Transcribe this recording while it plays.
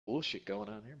bullshit going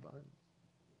on here, bud.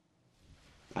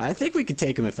 I think we could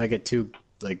take him if I get two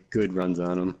like good runs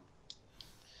on him.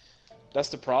 That's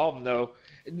the problem, though.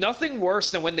 Nothing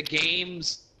worse than when the game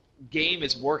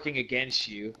is working against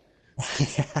you.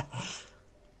 Yeah.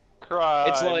 Cry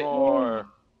It's like more.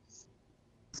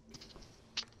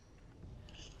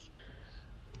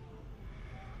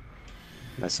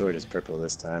 My sword is purple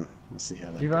this time. Let's see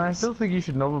how that Ivan, I goes. still think you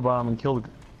should Nova Bomb and kill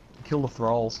the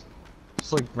thralls.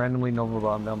 Just like randomly Nova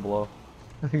Bomb down below.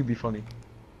 I think it'd be funny.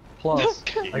 Plus,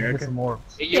 I can get some more.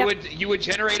 You would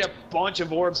generate a bunch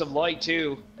of orbs of light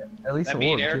too. At least That a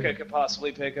me and orb, Erica too. could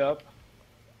possibly pick up.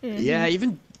 Yeah,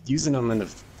 even using them in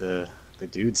the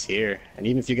dudes here, and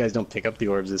even if you guys don't pick up the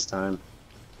orbs this time,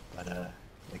 but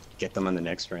like get them on the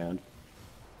next round.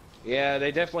 Yeah,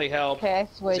 they definitely help. Okay, I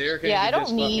switched. Erica, Yeah, you I don't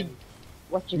just need fucking-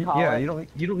 what you call Yeah, it.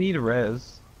 you don't need a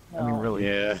res. I mean, No. really.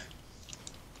 Yeah.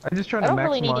 I'm just trying I to don't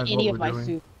really need maximize any what of we're my doing.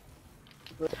 soup.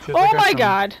 Shit, Oh I got my some-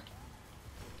 god.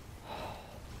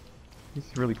 He's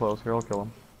really close. Here, I'll kill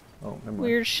him. Oh, never mind.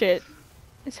 Weird shit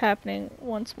is happening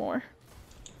once more.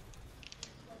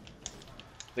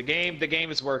 The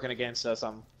game is working against us.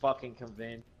 I'm fucking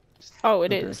convinced. Oh,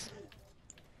 it Okay. is.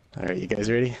 All right, you guys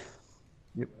ready?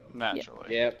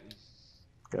 Naturally. Yep.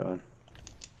 Going.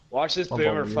 Watch this I'll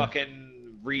boomer bubble you.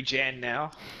 fucking regen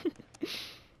now.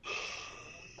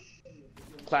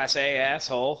 Class A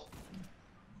asshole.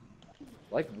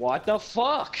 Like, what the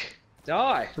fuck?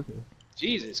 Die. Okay.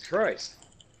 Jesus Christ.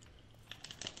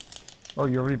 Oh,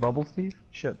 you already bubbled, Steve?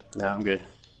 Shit. No, I'm good.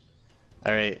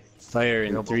 All right, fire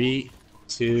in Double. 3,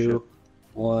 2,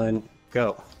 1,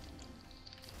 go.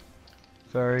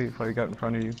 Sorry if I got in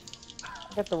front of you.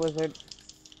 I got the wizard.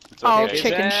 It's Oh, okay.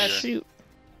 chicken Ass. shoot.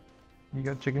 You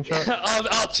got chicken shot?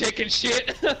 I'll chicken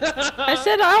shit. I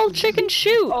said I'll chicken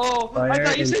shoot. Oh, I Fire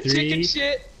thought you in said 3, chicken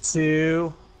shit.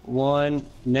 2, 1,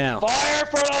 now. Fire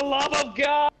for the love of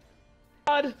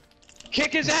God.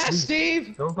 Kick his ass,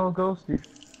 Steve. Go, go, go, Steve.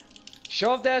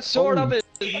 Shove that sword Oh, up his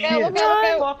Yeah, look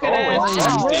at fucking Oh, ass.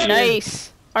 wow. Steve.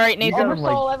 Nice. All right, You got Nathan. him,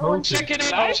 like, Oversoul, everyone. posted. Chicken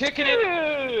it, chicken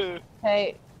it.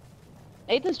 Hey,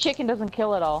 Nathan's chicken doesn't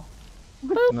kill at all.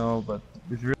 No, but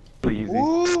it's really easy.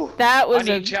 Ooh. That was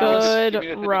I a need chalice. good Give me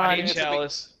the- I run. need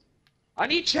chalice. I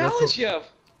need chalice, yo.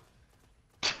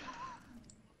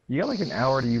 You got like an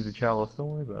hour to use a chalice, don't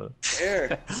worry about it.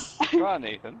 There. Come on,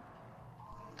 Nathan.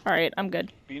 All right, I'm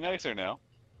good. Be nicer now.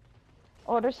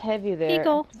 Oh, there's heavy there.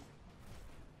 Eagle.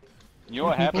 You know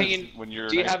what Can happens you- when you're.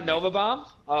 Do you nice have to me? Nova Bomb?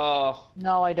 Oh.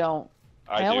 No, I don't.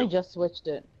 I I only do. just switched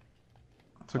it.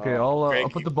 It's okay, Oh, I'll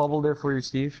Greg, put the bubble there for you,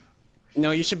 Steve.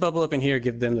 No, you should bubble up in here,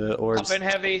 give them the orbs. Up and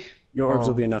heavy. Your orbs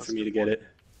Oh. will be enough for me to get it.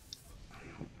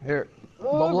 Here, Oh,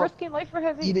 bubble up. risking life for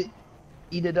heavy.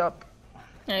 Eat it up.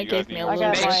 Yeah, You it gave guys me a need- little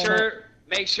I got bit. mine.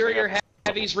 Make sure your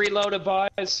heavy's reloaded, boys.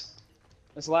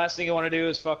 That's the last thing you want to do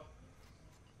is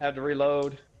have to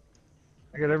reload.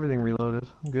 I got everything reloaded.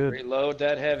 I'm good. Reload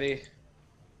that heavy.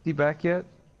 Is he back yet?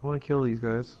 I want to kill these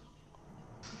guys.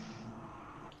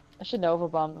 I should Nova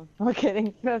bomb them. I'm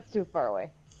kidding. That's too far away.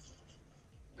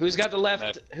 Who's got the left?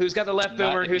 Not- Who's got the left not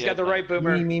boomer? Who's got the yet, right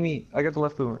boomer? Me. I got the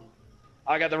left boomer.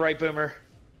 I got the right boomer.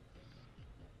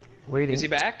 Waiting. Is he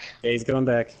back? Yeah, he's going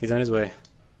back. He's on his way.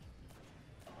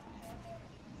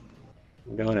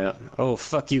 I'm going out. Oh,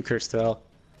 fuck you, Kirstel.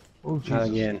 Oh, Not Jesus.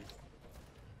 again.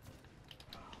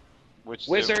 Which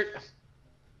Wizard.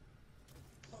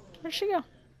 Where'd she go?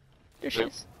 There she Yep.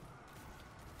 is.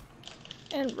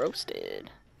 And roasted.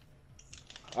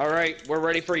 All right, we're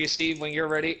ready for you, Steve. When you're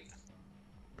ready.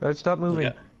 Guys, stop moving.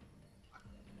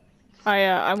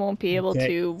 Yeah. I won't be able Okay,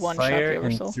 to one-shot fire the in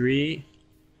oversoul. 3,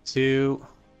 2,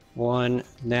 1,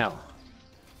 now.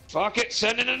 Fuck it,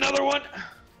 send in another one.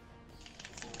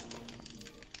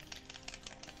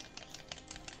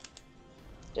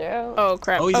 Yeah. Oh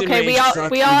crap. Oh, he's in Okay, we range. all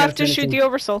Fuck, we we all gotta have to finish shoot him. the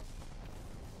oversoul.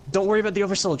 Don't worry about the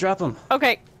oversoul. Drop him.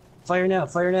 Okay. Fire now.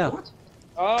 Fire now.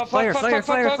 Oh, fuck, Fire, fuck, fire, fuck,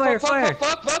 fire, fuck, fire, fuck, fire.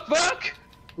 fuck, fuck, fuck, fuck.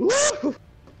 Woo!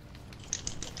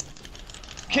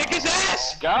 Kick his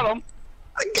ass. Got him.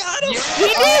 I got him. He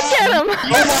did get him!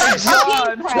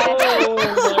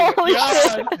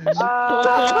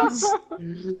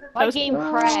 My game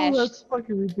crashed. That's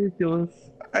fucking ridiculous.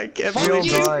 I can't We all believe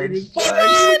you. died. Fuck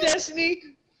you, Destiny.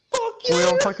 Fuck We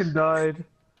all you. fucking died.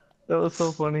 That was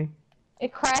so funny.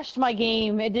 It crashed my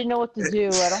game. It didn't know what to do.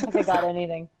 I don't think I got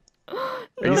anything. Are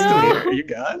you still here? Are you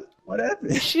gone? What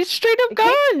happened? She's straight up It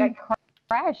gone!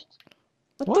 crashed.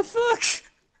 What the fuck? As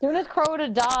soon as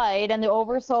Crota died and the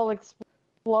oversoul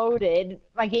exploded,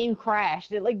 my game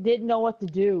crashed. It like didn't know what to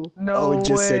do. No Oh, it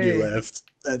just said you way. left.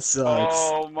 That sucks.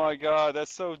 Oh my god,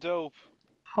 that's so dope.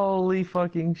 Holy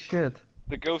fucking shit.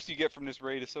 The ghost you get from this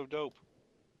raid is so dope.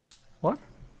 What?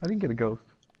 I didn't get a ghost.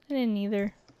 I didn't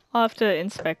either. I'll have to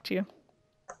inspect you.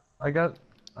 I got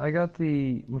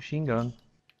the machine gun.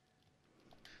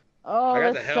 Oh, I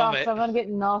got this the sucks. helmet. I'm gonna get I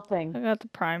nothing. got the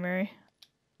primary.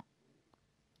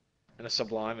 And a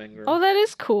sublime ingram. Oh, that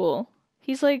is cool.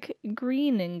 He's like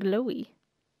green and glowy.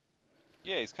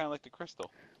 Yeah, he's kind of like the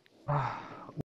crystal.